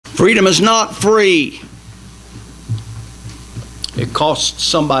Freedom is not free. It costs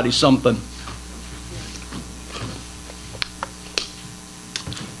somebody something.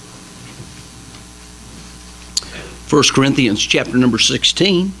 First Corinthians chapter number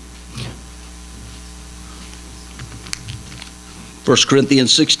 16. 1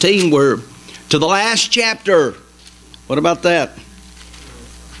 Corinthians 16, we're to the last chapter. What about that?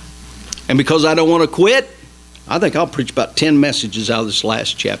 And because I don't want to quit, I think I'll preach about 10 messages out of this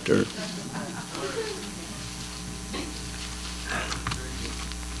last chapter.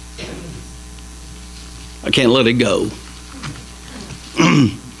 I can't let it go.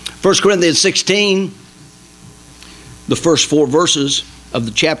 1 Corinthians 16, the first 4 verses of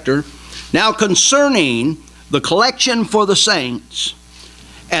the chapter. Now concerning the collection for the saints,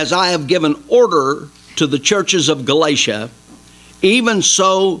 as I have given order to the churches of Galatia, even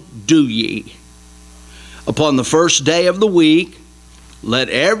so do ye. Upon the first day of the week, let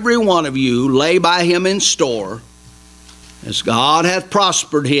every one of you lay by him in store, as God hath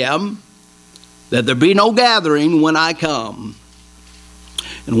prospered him, that there be no gathering when I come.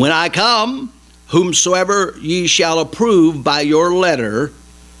 And when I come, whomsoever ye shall approve by your letter,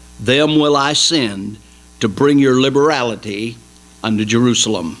 them will I send to bring your liberality unto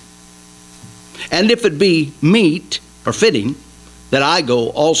Jerusalem. And if it be meet or fitting that I go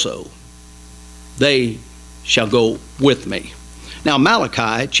also, they shall go with me. Now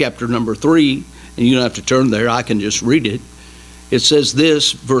Malachi chapter number 3, and you don't have to turn there, I can just read it. It says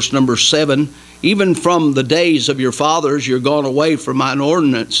this, verse number 7, even from the days of your fathers you're gone away from mine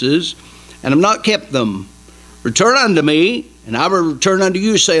ordinances, and have not kept them. Return unto me, and I will return unto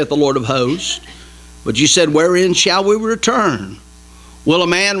you, saith the Lord of hosts. But you said, wherein shall we return? Will a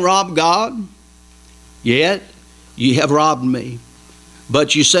man rob God? Yet ye have robbed me.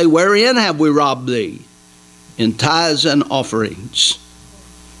 But you say, wherein have we robbed thee? In tithes and offerings.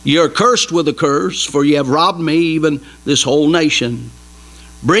 Ye are cursed with a curse, for ye have robbed me, even this whole nation.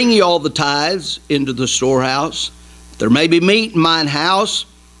 Bring ye all the tithes into the storehouse, that there may be meat in mine house,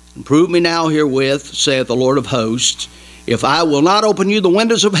 and prove me now herewith, saith the Lord of hosts, if I will not open you the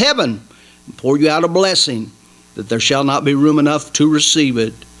windows of heaven, and pour you out a blessing, that there shall not be room enough to receive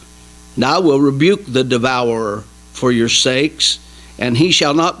it. And I will rebuke the devourer for your sakes, and he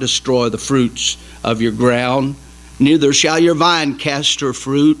shall not destroy the fruits of your ground, neither shall your vine cast her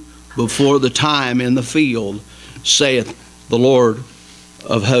fruit before the time in the field, saith the Lord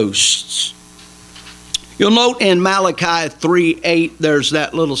of hosts. You'll note in Malachi 3:8, there's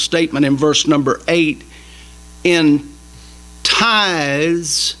that little statement in verse number 8, in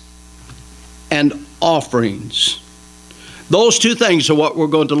tithes and offerings. Those two things are what we're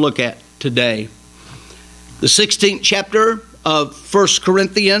going to look at today. The 16th chapter of 1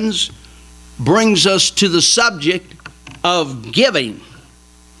 Corinthians brings us to the subject of giving.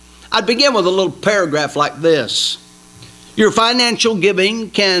 I'd begin with a little paragraph like this. Your financial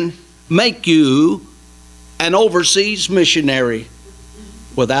giving can make you an overseas missionary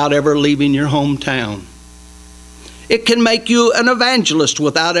without ever leaving your hometown. It can make you an evangelist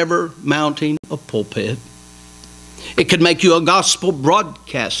without ever mounting a pulpit. It could make you a gospel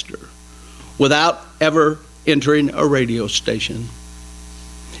broadcaster without ever entering a radio station.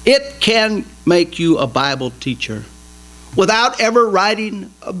 It can make you a Bible teacher without ever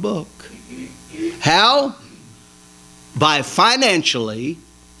writing a book. How? By financially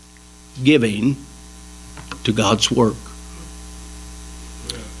giving to God's work.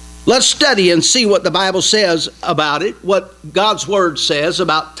 Let's study and see what the Bible says about it, what God's Word says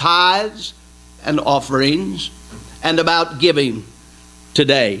about tithes and offerings and about giving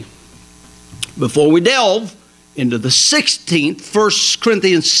today. Before we delve into the 16th, 1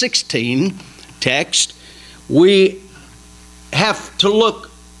 Corinthians 16 text, we have to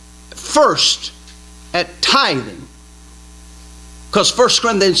look first at tithing, because 1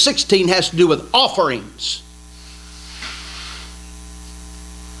 Corinthians 16 has to do with offerings.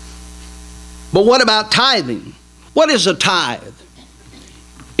 But what about tithing? What is a tithe?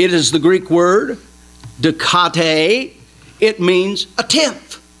 It is the Greek word dekate. It means a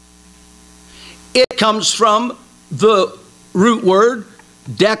tenth. It comes from the root word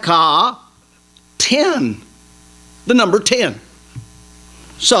deka, 10, the number 10.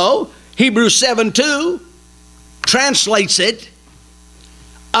 So Hebrews 7:2 translates it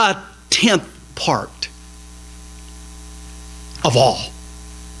a tenth part of all.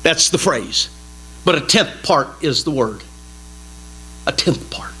 That's the phrase. But a tenth part is the word. A tenth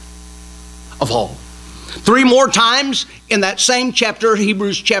part of all. 3 more times in that same chapter,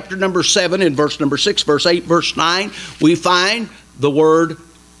 Hebrews chapter number 7, in verse number 6, verse 8, verse 9, we find the word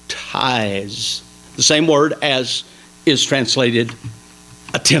tithes. The same word as is translated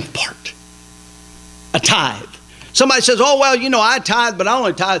A tenth part. A tithe. Somebody says, oh, well, I tithe, but I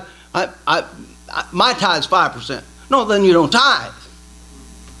only tithe. My tithe's 5%. No, then you don't tithe.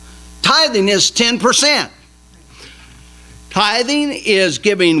 Tithing is 10%. Tithing is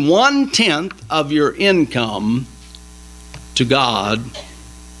giving 1/10 of your income to God.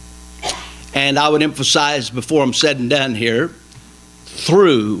 And I would emphasize before I'm said and done here,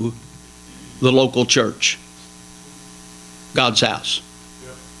 through the local church, God's house.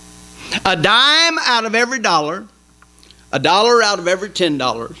 A dime out of every dollar, a dollar out of every $10,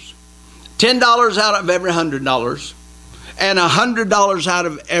 $10 out of every $100, and $100 out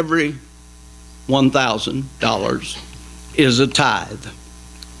of every $1,000 is a tithe.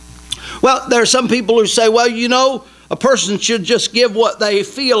 Well, there are some people who say, well, a person should just give what they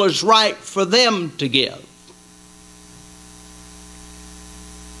feel is right for them to give.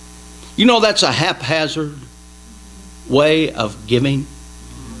 That's a haphazard way of giving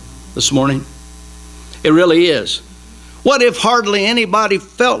this morning. It really is. What if hardly anybody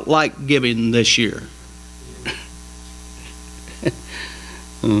felt like giving this year?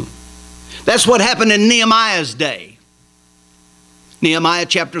 That's what happened in Nehemiah's day. Nehemiah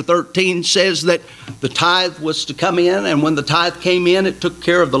chapter 13 says that the tithe was to come in, and when the tithe came in, it took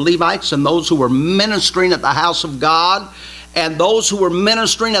care of the Levites and those who were ministering at the house of God. And those who were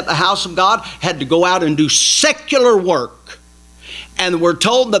ministering at the house of God had to go out and do secular work. And we're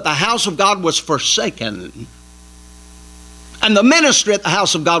told that the house of God was forsaken. And the ministry at the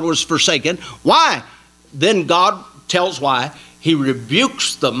house of God was forsaken. Why? Then God tells why. He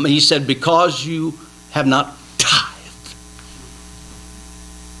rebukes them. He said, because you have not tithed.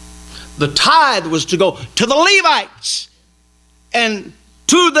 The tithe was to go to the Levites and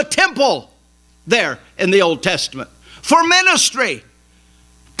to the temple there in the Old Testament. For ministry,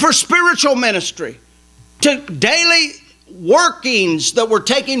 for spiritual ministry, to daily workings that were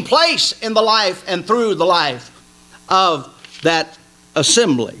taking place in the life and through the life of that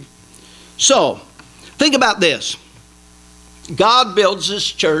assembly. So, think about this. God builds this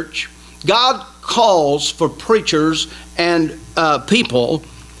church. God calls for preachers and people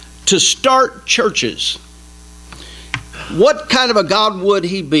to start churches. What kind of a God would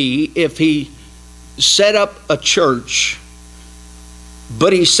he be if he set up a church,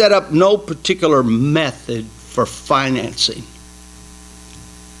 but he set up no particular method for financing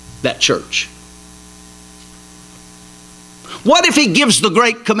that church? What if he gives the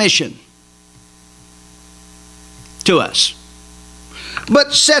Great Commission to us,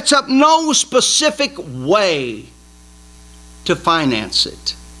 but sets up no specific way to finance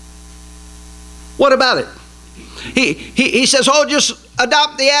it? What about it? He says, oh, just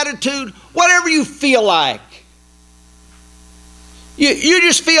adopt the attitude, whatever you feel like. You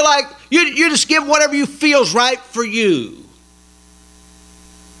just feel like, you just give whatever you feel's right for you.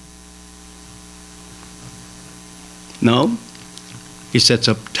 No. He sets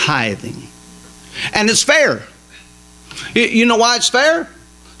up tithing. And it's fair. You know why it's fair?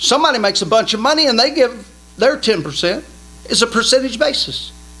 Somebody makes a bunch of money and they give their 10%. It's a percentage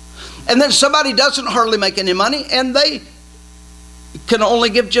basis. And then somebody doesn't hardly make any money and they can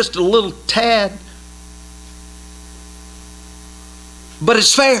only give just a little tad. But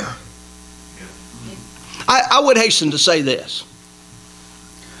it's fair. I would hasten to say this.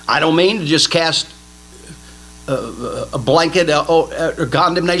 I don't mean to just cast a blanket or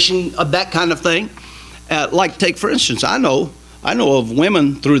condemnation of that kind of thing. Like take for instance, I know of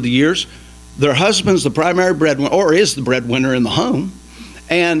women through the years, their husband's the primary breadwinner or is the breadwinner in the home,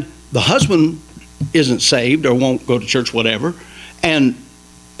 and the husband isn't saved or won't go to church, whatever, and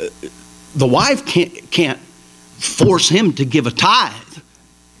the wife can't force him to give a tithe.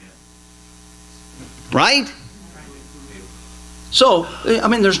 Right? So, I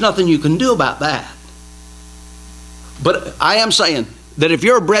mean, there's nothing you can do about that. But I am saying that if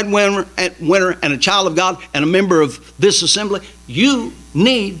you're a breadwinner and a child of God and a member of this assembly, you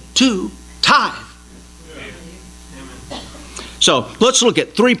need to tithe. So let's look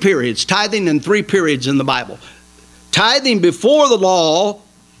at 3 periods, tithing in 3 periods in the Bible. Tithing before the law.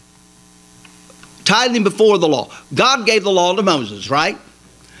 Tithing before the law. God gave the law to Moses, right?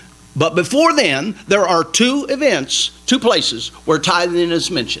 But before then, there are 2 events, 2 places where tithing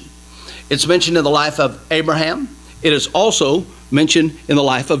is mentioned. It's mentioned in the life of Abraham. It is also mentioned in the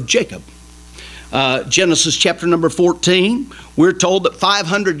life of Jacob. Genesis chapter number 14, we're told that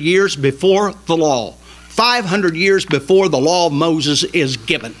 500 years before the law, 500 years before the law of Moses is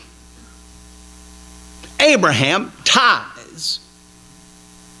given, Abraham tithes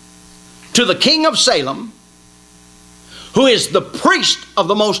to the king of Salem, who is the priest of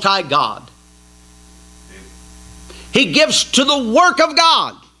the Most High God. He gives to the work of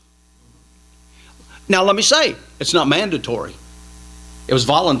God. Now let me say, it's not mandatory. It was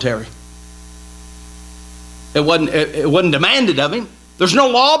voluntary. It wasn't demanded of him. There's no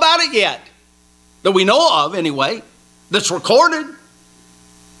law about it yet, that we know of anyway, that's recorded.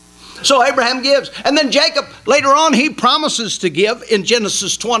 So Abraham gives. And then Jacob, later on, he promises to give in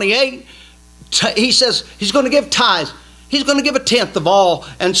Genesis 28. He says he's going to give tithes. He's going to give a tenth of all,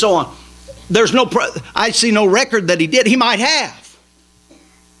 and so on. I see no record that he did. He might have,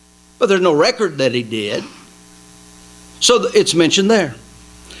 but there's no record that he did. So it's mentioned there.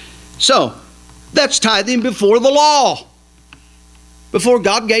 So that's tithing before the law, before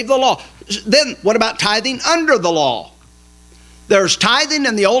God gave the law. Then what about tithing under the law? There's tithing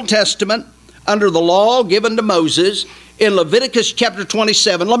in the Old Testament under the law given to Moses in Leviticus chapter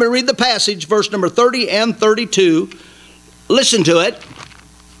 27. Let me read the passage, verse number 30 and 32. Listen to it.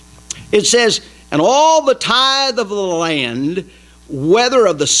 It says, and all the tithe of the land, whether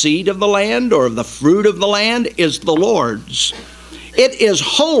of the seed of the land or of the fruit of the land, is the Lord's. It is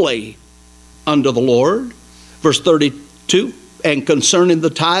holy unto the Lord. Verse 32, and concerning the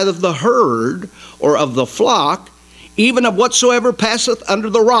tithe of the herd or of the flock, even of whatsoever passeth under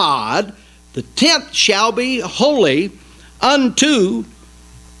the rod, the tenth shall be holy unto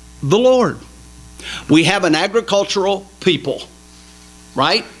the Lord. We have an agricultural people,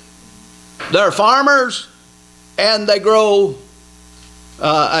 right? They're farmers, and they grow,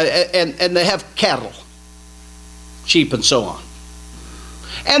 and they have cattle, sheep, and so on.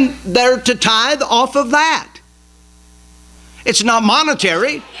 And they're to tithe off of that. It's not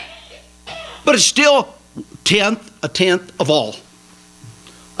monetary, but it's still a tenth of all.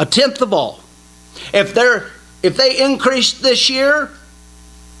 A tenth of all. If they increase this year,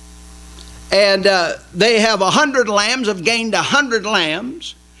 and they have 100 lambs, have gained 100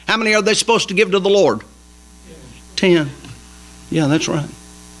 lambs, how many are they supposed to give to the Lord? 10. Yeah, that's right.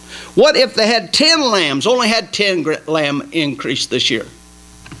 What if they had 10 lambs, only had 10 lamb increase this year?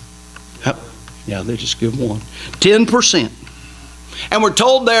 Yeah, they just give one. 10%. And we're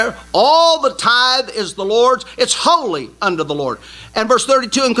told there, all the tithe is the Lord's. It's holy unto the Lord. And verse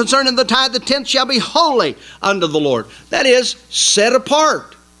 32, and concerning the tithe, the tenth shall be holy unto the Lord. That is, set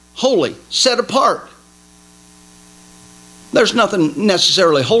apart. Holy, set apart. There's nothing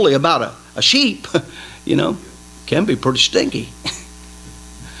necessarily holy about a sheep. You know, can be pretty stinky.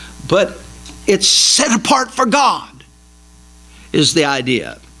 But it's set apart for God, is the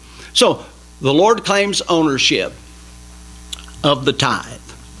idea. So, the Lord claims ownership of the tithe.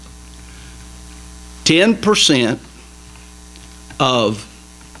 10%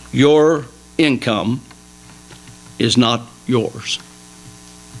 of your income is not yours.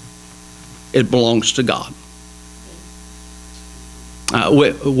 It belongs to God.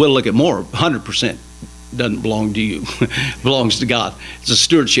 We'll look at more. 100% doesn't belong to you. It belongs to God. It's a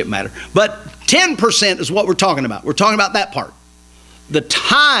stewardship matter. But 10% is what we're talking about. We're talking about that part. The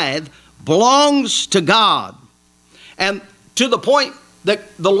tithe belongs to God. And to the point that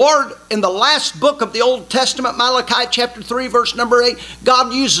the Lord, in the last book of the Old Testament, Malachi chapter 3, verse number 8,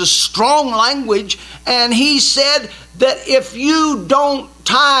 God uses strong language, and He said that if you don't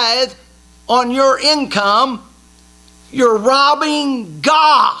tithe on your income, you're robbing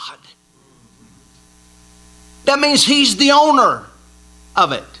God. That means He's the owner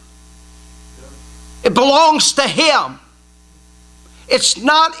of it. It belongs to Him. It's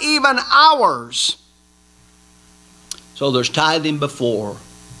not even ours. So there's tithing before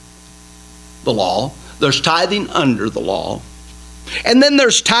the law. There's tithing under the law. And then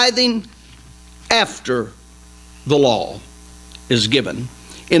there's tithing after the law is given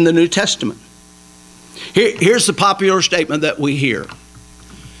in the New Testament. Here's the popular statement that we hear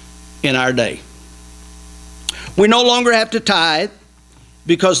in our day. We no longer have to tithe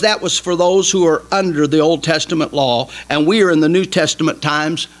because that was for those who are under the Old Testament law, and we are in the New Testament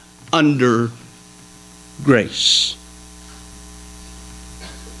times under grace.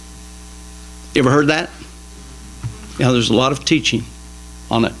 You ever heard that? Yeah, there's a lot of teaching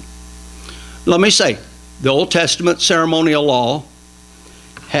on it. Let me say, the Old Testament ceremonial law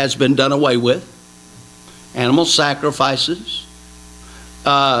has been done away with. Animal sacrifices,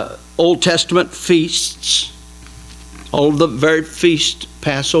 Old Testament feasts, all of the very feast,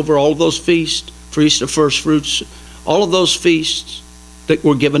 Passover, all of those feasts, Feast of First Fruits, all of those feasts that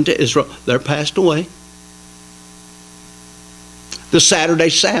were given to Israel, they're passed away. The Saturday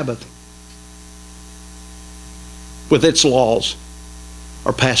Sabbath, with its laws,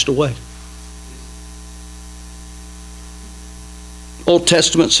 are passed away. Old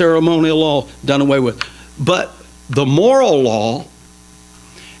Testament ceremonial law done away with. But the moral law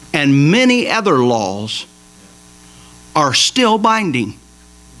and many other laws are still binding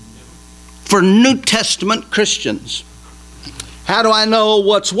for New Testament Christians. How do I know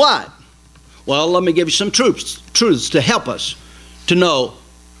what's what? Well, let me give you some truths to help us to know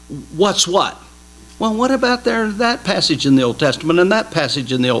what's what. Well, what about that passage in the Old Testament and that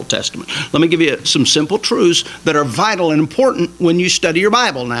passage in the Old Testament? Let me give you some simple truths that are vital and important when you study your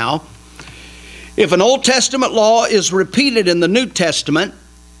Bible now. If an Old Testament law is repeated in the New Testament,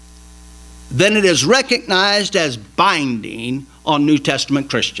 then it is recognized as binding on New Testament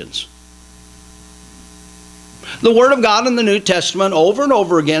Christians. The Word of God in the New Testament over and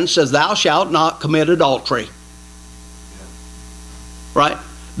over again says, thou shalt not commit adultery. Right?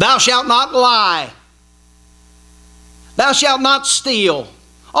 Thou shalt not lie. Thou shalt not steal.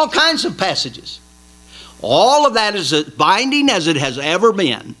 All kinds of passages. All of that is as binding as it has ever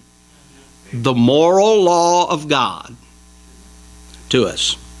been. The moral law of God to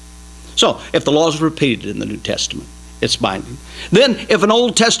us. So, if the law is repeated in the New Testament, it's binding. Then, if an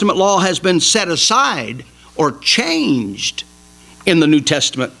Old Testament law has been set aside or changed in the New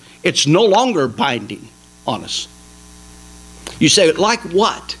Testament, it's no longer binding on us. You say, like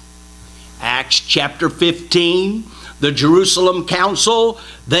what? Acts chapter 15, the Jerusalem Council,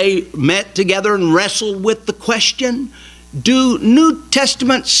 they met together and wrestled with the question, do New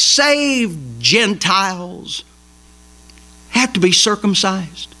Testament saved Gentiles have to be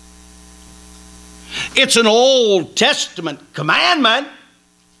circumcised? It's an Old Testament commandment,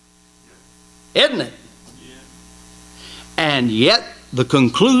 isn't it? And yet the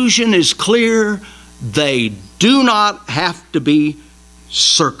conclusion is clear. They do not have to be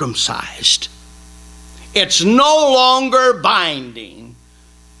circumcised. It's no longer binding.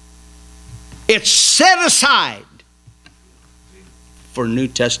 It's set aside for New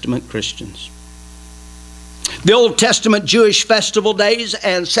Testament Christians. The Old Testament Jewish festival days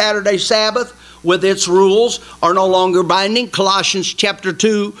and Saturday Sabbath with its rules are no longer binding. Colossians chapter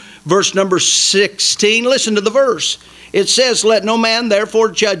 2, verse number 16. Listen to the verse. It says, let no man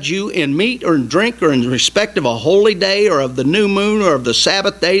therefore judge you in meat or in drink or in respect of a holy day or of the new moon or of the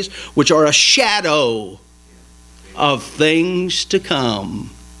Sabbath days, which are a shadow of things to come.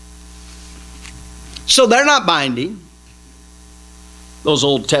 So they're not binding, those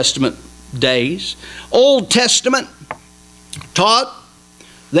Old Testament days. Old Testament taught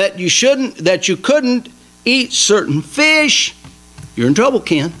that you couldn't eat certain fish. You're in trouble,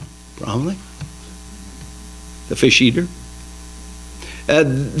 Ken, probably. The fish eater.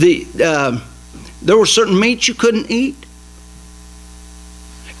 There were certain meats you couldn't eat.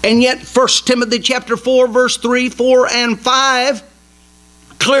 And yet 1 Timothy chapter 4, verse 3, 4, and 5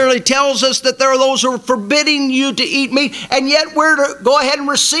 clearly tells us that there are those who are forbidding you to eat meat, and yet we're to go ahead and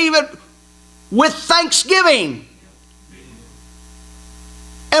receive it with thanksgiving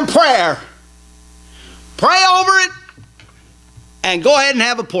and prayer. Pray over it and go ahead and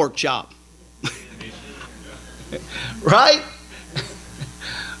have a pork chop. Right?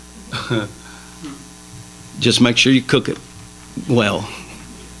 Just make sure you cook it well.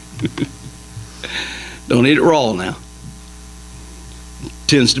 Don't eat it raw now.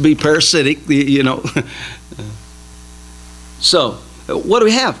 Tends to be parasitic, you know. So, what do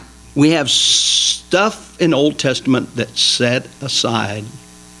we have? We have stuff in Old Testament that's set aside,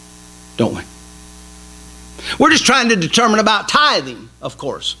 don't we? We're just trying to determine about tithing, of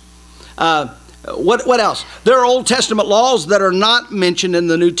course. What else? There are Old Testament laws that are not mentioned in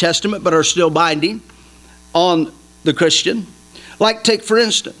the New Testament but are still binding on the Christian. Like, take for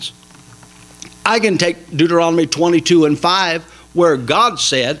instance, I can take Deuteronomy 22 and 5, where God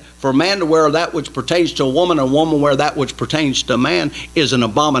said, for a man to wear that which pertains to a woman, and a woman wear that which pertains to a man is an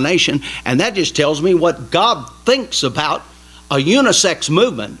abomination. And that just tells me what God thinks about a unisex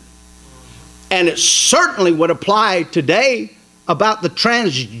movement. And it certainly would apply today about the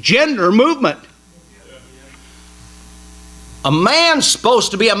transgender movement. A man's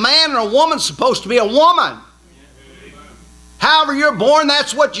supposed to be a man and a woman's supposed to be a woman. However you're born,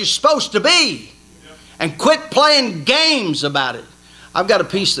 that's what you're supposed to be. And quit playing games about it. I've got a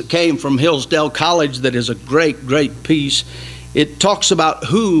piece that came from Hillsdale College that is a great, great piece. It talks about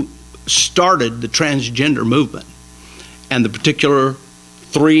who started the transgender movement and the particular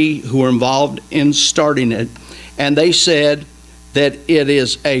three who were involved in starting it. And they said that it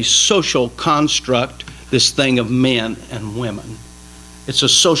is a social construct, this thing of men and women. It's a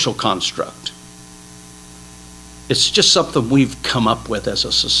social construct. It's just something we've come up with as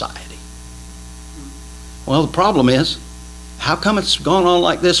a society. Well, the problem is, how come it's gone on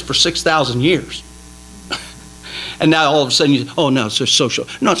like this for 6,000 years? And now all of a sudden you say, oh no, it's a social.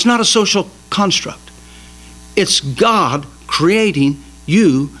 No, it's not a social construct. It's God creating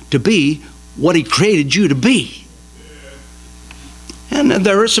you to be what He created you to be. And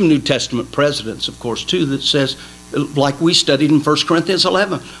there are some New Testament precedents, of course, too, that says, like we studied in 1 Corinthians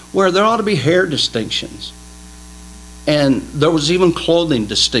 11, where there ought to be hair distinctions. And there was even clothing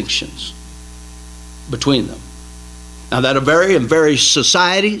distinctions between them. Now that'll vary in various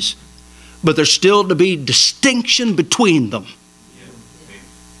societies, but there's still to be distinction between them.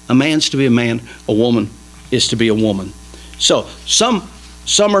 A man's to be a man, a woman is to be a woman. So some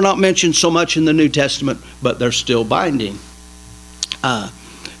are not mentioned so much in the New Testament, but they're still binding. Another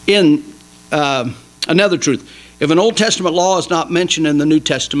truth, if an Old Testament law is not mentioned in the New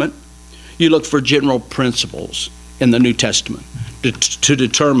Testament, you look for general principles in the New Testament to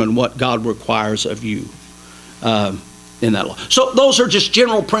determine what God requires of you in that law. So those are just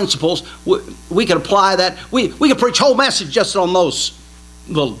general principles. We can apply that. We can preach whole message just on those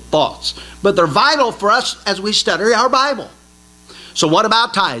little thoughts. But they're vital for us as we study our Bible. So what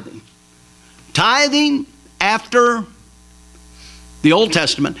about tithing? Tithing after the Old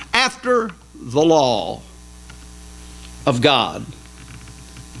Testament, after the law of God.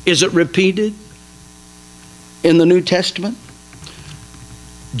 Is it repeated in the New Testament?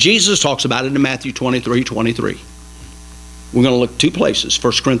 Jesus talks about it in Matthew 23:23. We're going to look two places,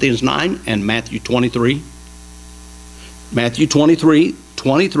 1 Corinthians 9 and Matthew 23. Matthew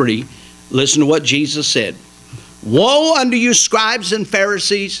 23:23, listen to what Jesus said. Woe unto you, scribes and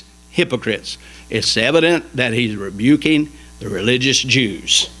Pharisees, hypocrites. It's evident that he's rebuking the religious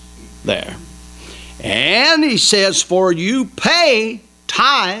Jews there. And he says, for you pay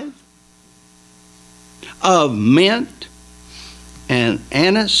tithe of mint and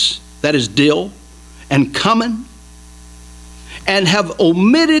anise, that is dill, and cumin, and have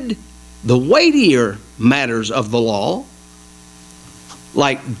omitted the weightier matters of the law,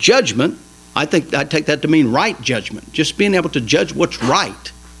 like judgment. I take that to mean right judgment, just being able to judge what's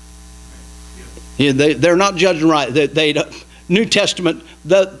right. Yeah, they're not judging right. They New Testament,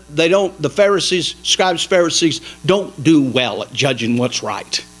 the Pharisees, scribes, Pharisees don't do well at judging what's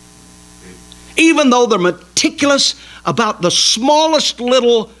right. Even though they're meticulous about the smallest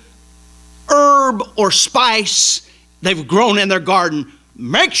little herb or spice they've grown in their garden,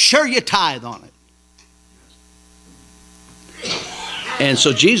 make sure you tithe on it. And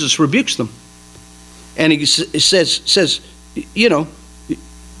so Jesus rebukes them. And he says, you know,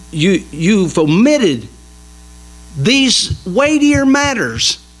 you've omitted these weightier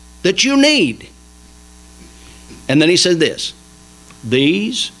matters that you need. And then he said this,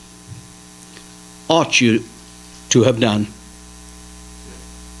 these ought you to have done,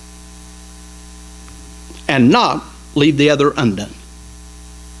 and not leave the other undone.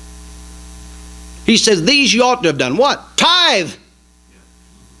 He says these you ought to have done. What? Tithe.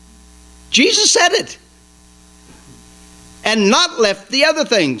 Jesus said it. And not left the other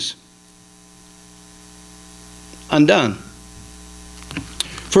things undone.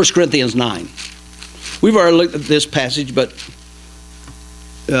 1 Corinthians 9. We've already looked at this passage, but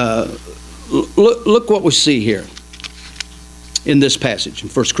look what we see here in this passage in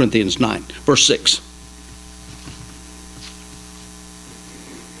 1 Corinthians 9, verse 6.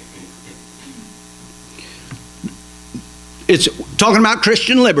 It's talking about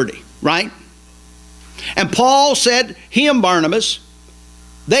Christian liberty, right? And Paul said he and Barnabas,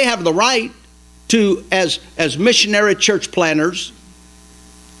 they have the right to, as missionary church planners,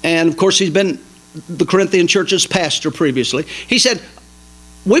 and of course he's been the Corinthian church's pastor previously. He said,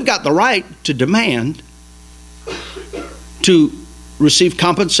 we've got the right to demand to receive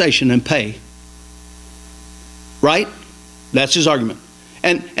compensation and pay. Right? That's his argument.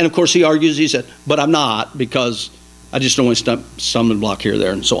 And of course he argues, he said, but I'm not, because I just don't want to stumbling block here,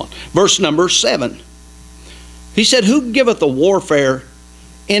 there, and so on. Verse number 7. He said, who giveth a warfare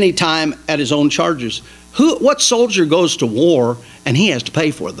any time at his own charges? What soldier goes to war and he has to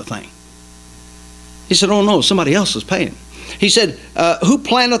pay for the thing? He said, oh no, somebody else is paying. He said, who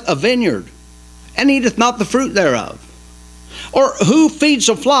planteth a vineyard and eateth not the fruit thereof? Or who feeds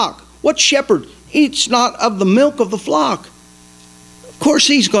a flock? What shepherd eats not of the milk of the flock? Of course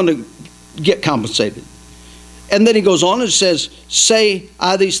he's going to get compensated. And then he goes on and says, say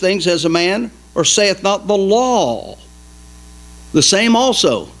I these things as a man, or saith not the law the same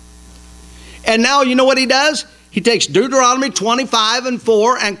also? And now you know what he does? He takes Deuteronomy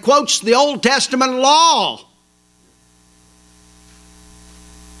 25:4 and quotes the Old Testament law.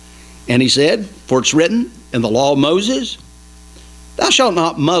 And he said, for it's written in the law of Moses, thou shalt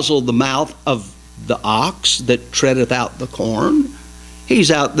not muzzle the mouth of the ox that treadeth out the corn.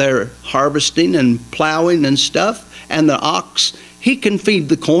 He's out there harvesting and plowing and stuff, and the ox, he can feed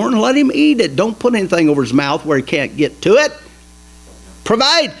the corn. Let him eat it. Don't put anything over his mouth where he can't get to it.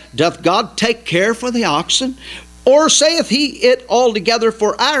 Provide. Doth God take care for the oxen? Or saith he it altogether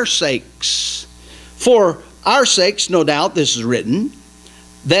for our sakes? For our sakes, no doubt, this is written,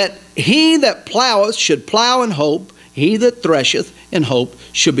 that he that ploweth should plow in hope, he that thresheth in hope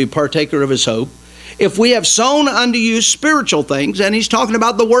should be partaker of his hope. If we have sown unto you spiritual things, and he's talking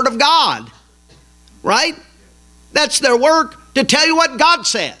about the Word of God, right? That's their work, to tell you what God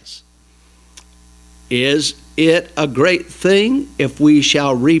says. Is it a great thing if we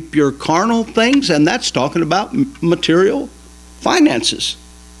shall reap your carnal things? And that's talking about material finances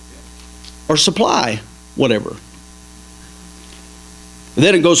or supply, whatever. And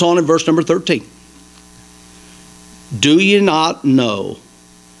then it goes on in verse number 13. Do ye not know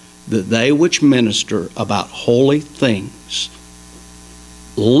that they which minister about holy things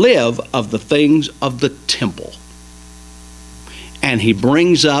live of the things of the temple? And he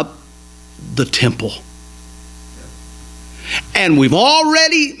brings up the temple. And we've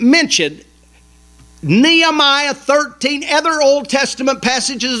already mentioned Nehemiah 13. Other Old Testament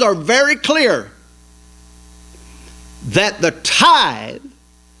passages are very clear that the tithe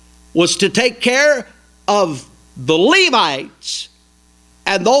was to take care of the Levites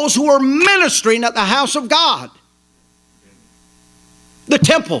and those who were ministering at the house of God, the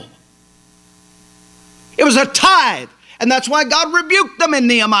temple. It was a tithe, and that's why God rebuked them in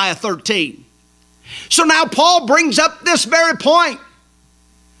Nehemiah 13. So now Paul brings up this very point.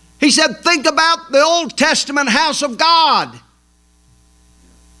 He said, think about the Old Testament house of God.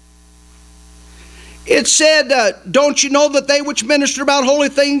 It said, don't you know that they which minister about holy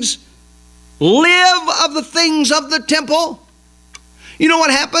things live of the things of the temple? You know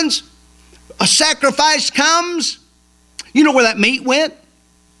what happens? A sacrifice comes. You know where that meat went?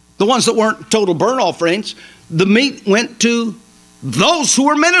 The ones that weren't total burnt offerings. The meat went to those who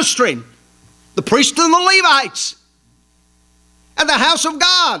were ministering. The priests and the Levites. At the house of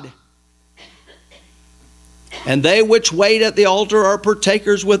God. And they which wait at the altar are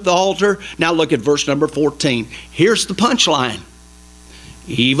partakers with the altar. Now look at verse number 14. Here's the punchline.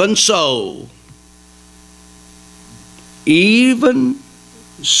 Even so,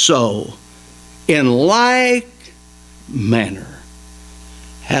 in like manner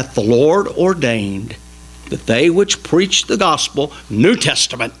hath the Lord ordained that they which preach the gospel, New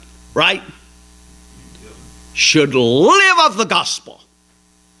Testament, right, should live of the gospel.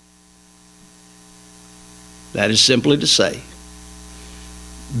 That is simply to say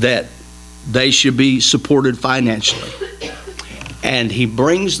that they should be supported financially. And he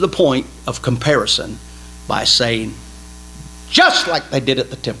brings the point of comparison by saying, just like they did at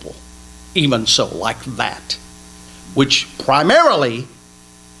the temple, even so like that, which primarily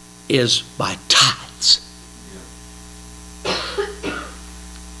is by tithes.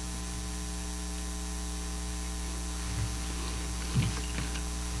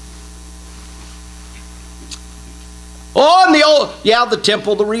 Oh, and the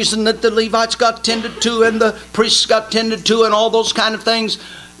temple, the reason that the Levites got tended to and the priests got tended to and all those kind of things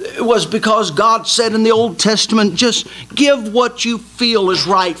was because God said in the Old Testament, just give what you feel is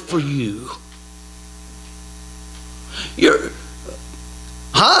right for you.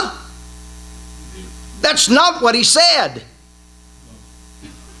 That's not what he said.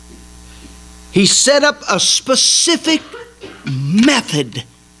 He set up a specific method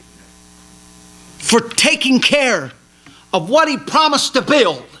for taking care of what he promised to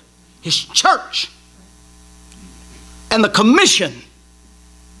build, his church, and the commission.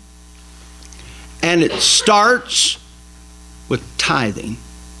 And it starts with tithing.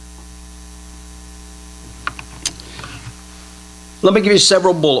 Let me give you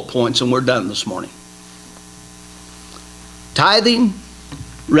several bullet points and we're done this morning. Tithing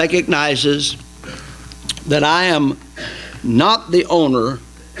recognizes that I am not the owner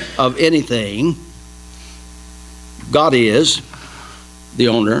of anything. God is the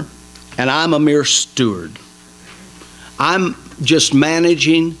owner, and I'm a mere steward. I'm just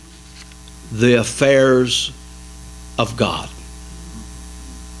managing the affairs of God.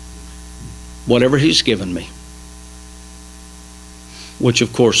 Whatever He's given me. Which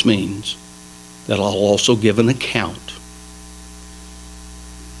of course means that I'll also give an account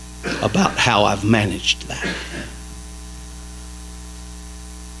about how I've managed that.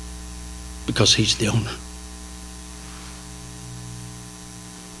 Because He's the owner.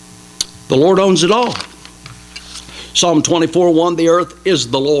 The Lord owns it all. Psalm 24:1, the earth is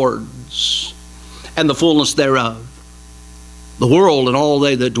the Lord's, and the fullness thereof, the world and all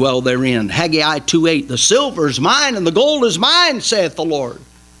they that dwell therein. Haggai 2:8, the silver is mine and the gold is mine, saith the Lord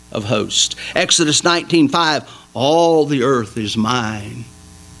of hosts. Exodus 19:5, all the earth is mine,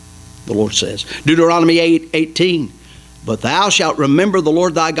 the Lord says. Deuteronomy 8:18, But thou shalt remember the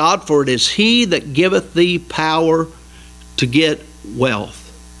Lord thy God, for it is he that giveth thee power to get wealth.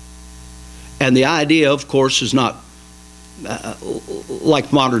 And the idea, of course, is not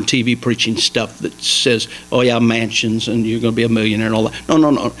like modern TV preaching stuff that says, oh yeah, mansions and you're going to be a millionaire and all that. No,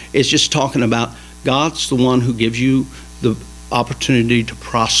 no, no. It's just talking about God's the one who gives you the opportunity to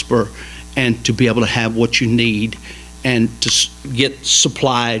prosper and to be able to have what you need and to get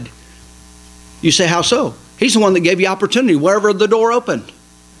supplied. You say, how so? He's the one that gave you opportunity wherever the door opened.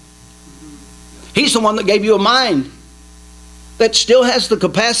 He's the one that gave you a mind that still has the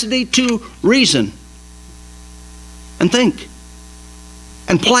capacity to reason and think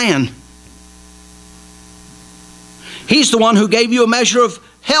and plan. He's the one who gave you a measure of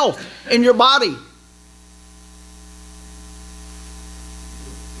health in your body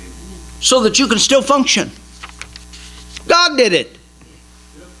so that you can still function. God did it,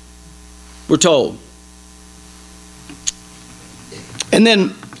 we're told. And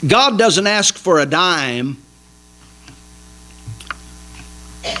then God doesn't ask for a dime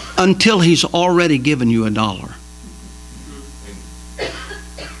until he's already given you $1.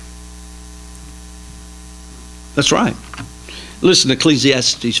 That's right. Listen to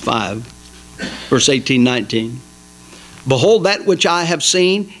Ecclesiastes 5, verse 18, 19. Behold, that which I have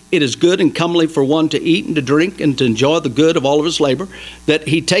seen, it is good and comely for one to eat and to drink and to enjoy the good of all of his labor, that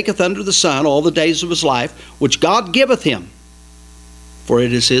he taketh under the sun all the days of his life, which God giveth him, for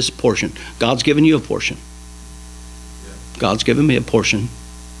it is his portion. God's given you a portion. God's given me a portion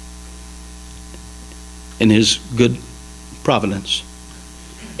in his good providence.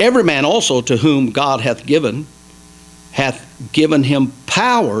 Every man also to whom God hath given him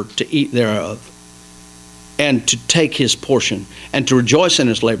power to eat thereof, and to take his portion, and to rejoice in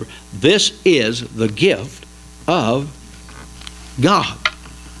his labor. This is the gift of God.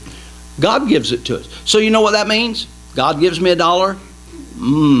 God gives it to us. So you know what that means? God gives me $1.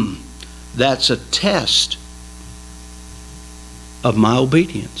 That's a test of my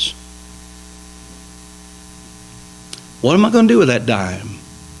obedience. What am I going to do with that dime?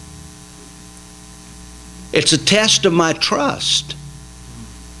 It's a test of my trust.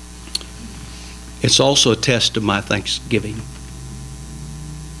 It's also a test of my thanksgiving.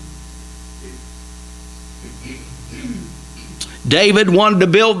 David wanted to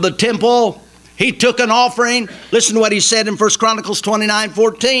build the temple. He took an offering. Listen to what he said in 1 Chronicles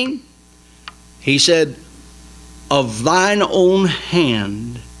 29:14. He said, of thine own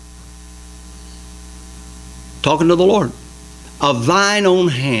hand, talking to the Lord, of thine own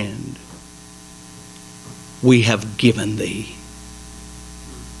hand we have given thee.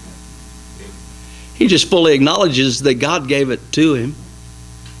 He just fully acknowledges that God gave it to him,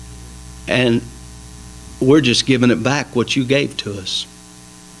 and we're just giving it back what you gave to us.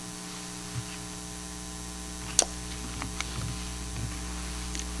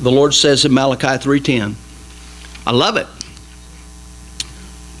 The Lord says in Malachi 3:10, I love it.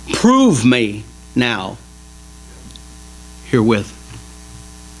 Prove me now herewith.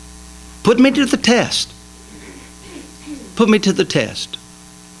 Put me to the test. Put me to the test.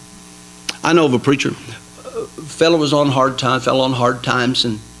 I know of a preacher, a fellow was on hard times, fell on hard times,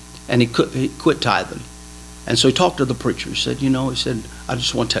 and he quit tithing. And so he talked to the preacher. He said, I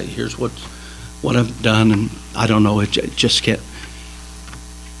just want to tell you, here's what I've done, and I don't know, it just can't.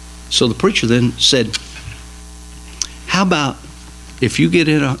 So the preacher then said, how about if you get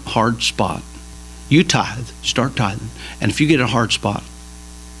in a hard spot, you tithe, start tithing, and if you get in a hard spot,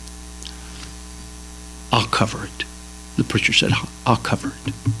 I'll cover it. The preacher said, I'll cover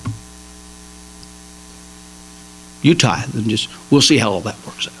it. You tithe and we'll see how all that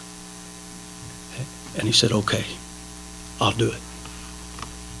works out. And he said, okay, I'll do it.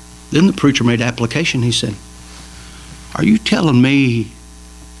 Then the preacher made application. He said, are you telling me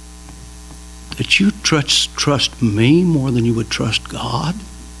that you trust me more than you would trust God?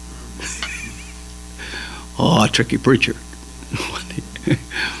 Oh, a tricky preacher.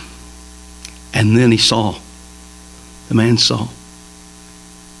 And then the man saw,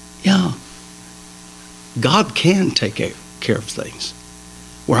 yeah, God can take care of things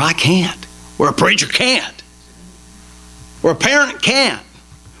where I can't, where a preacher can't, where a parent can't,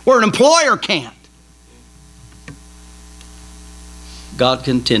 where an employer can't. God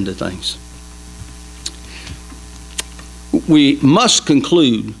can tend to things. We must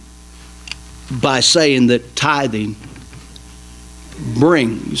conclude by saying that tithing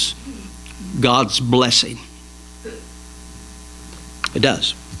brings God's blessing. It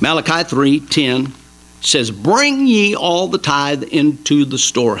does. Malachi 3:10 says, bring ye all the tithe into the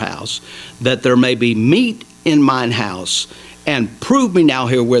storehouse, that there may be meat in mine house, And prove me now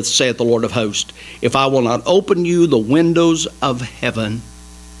herewith, saith the Lord of hosts, if I will not open you the windows of heaven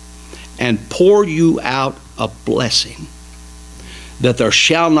and pour you out a blessing, that there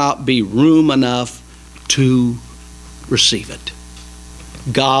shall not be room enough to receive it.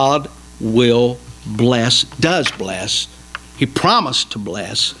 God will bless, does bless. He promised to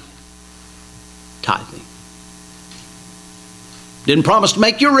bless tithing. Didn't promise to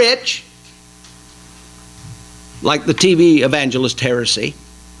make you rich, like the TV evangelist heresy.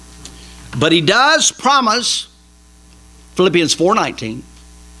 But he does promise, Philippians 4:19,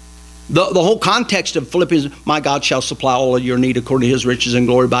 the whole context of Philippians, my God shall supply all of your need according to his riches and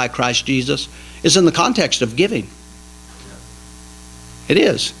glory by Christ Jesus, is in the context of giving. It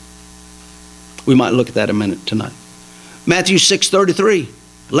is. We might look at that a minute tonight. Matthew 6:33,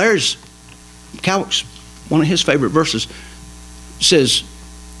 Larry's, Cowick's, one of his favorite verses, says,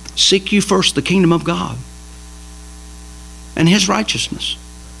 seek you first the kingdom of God and his righteousness.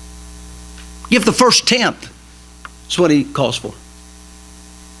 Give the first tenth. That's what he calls for.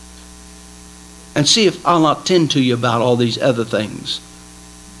 And see if I'll not tend to you about all these other things,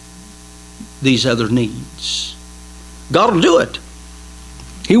 these other needs. God will do it.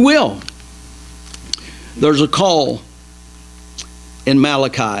 He will. There's a call in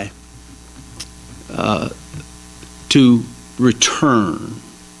Malachi to return.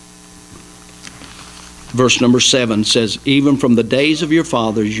 Verse number 7 says, even from the days of your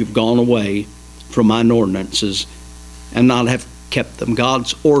fathers you've gone away from mine ordinances and not have kept them.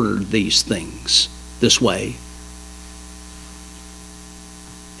 God's ordered these things this way.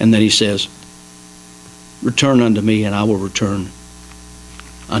 And then he says, return unto me and I will return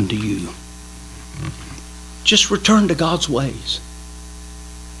unto you. Just return to God's ways.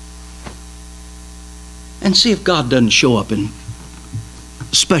 And see if God doesn't show up in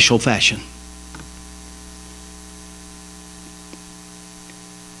special fashion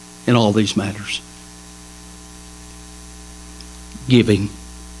in all these matters. Giving.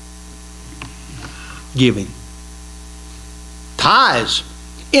 Giving. Tithes.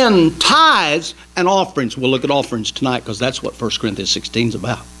 In tithes and offerings. We'll look at offerings tonight because that's what 1 Corinthians 16 is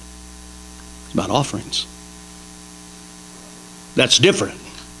about. It's about offerings. That's different.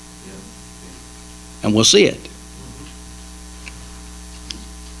 And we'll see it.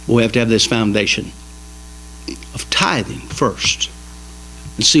 We have to have this foundation of tithing first.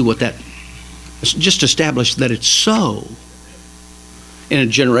 And see what that, just establish that it's so in a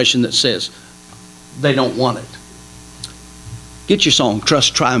generation that says they don't want it. Get your song,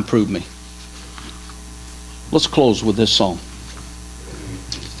 Trust, Try, and Prove Me. Let's close with this song.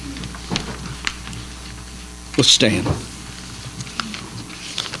 Let's stand.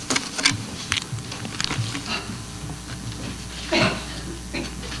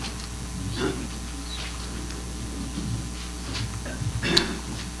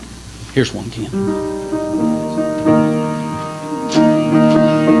 Here's one, Ken.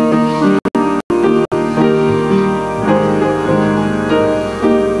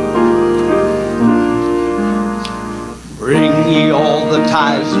 Bring ye all the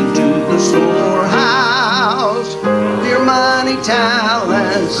tithes into the storehouse, your money,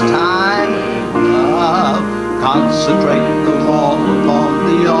 talents, time, love. Consecrate them all upon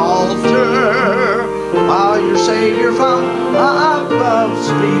the altar, while your Savior from above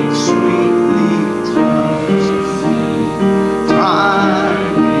speaks sweetly. Try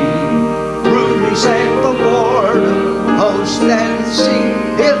me, prove me, saith the Lord of hosts, and see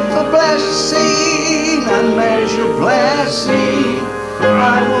if a blessing, unmeasured blessing,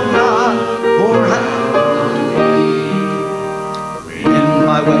 I will not pour out on me. In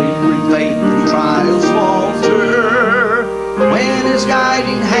my wavering faith and trials falter, when his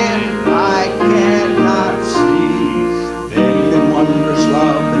guiding hand I cannot see, then in wondrous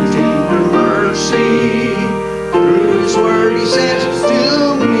love and tender mercy, through his word he says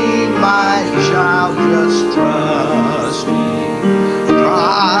to me, my child, just trust me.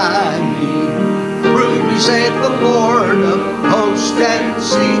 Try me, prove me, saith the Lord of hosts, and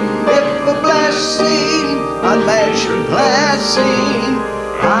see if a blessing, unmeasured blessing,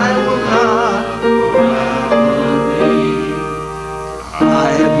 I will not pour out on thee. I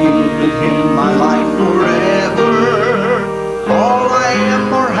have yielded him my life forever, all I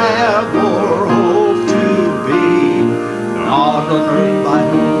am or have or hope to be, not on earth by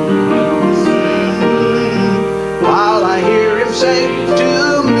while I hear him say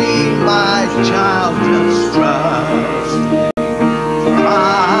to me, my child, just trust me.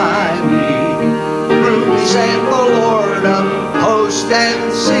 Try me, prove me, saith the Lord of hosts,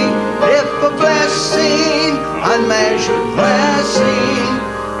 and see if a blessing, unmeasured blessing,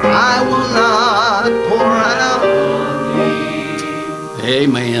 I will not pour out on thee.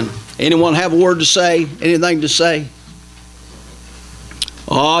 Amen. Anyone have a word to say? Anything to say?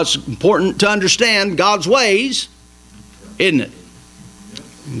 Oh, it's important to understand God's ways, isn't it?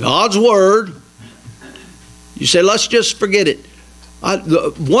 God's word. You say, let's just forget it.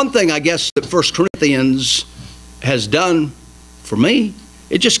 The one thing I guess that 1 Corinthians has done for me,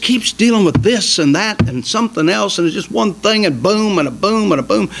 it just keeps dealing with this and that and something else, and it's just one thing and boom and a boom and a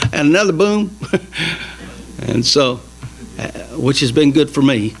boom and another boom. And so, which has been good for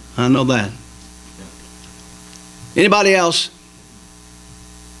me. I know that. Anybody else?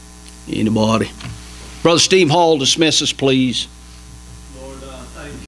 Anybody? Brother Steve Hall, dismiss us, please.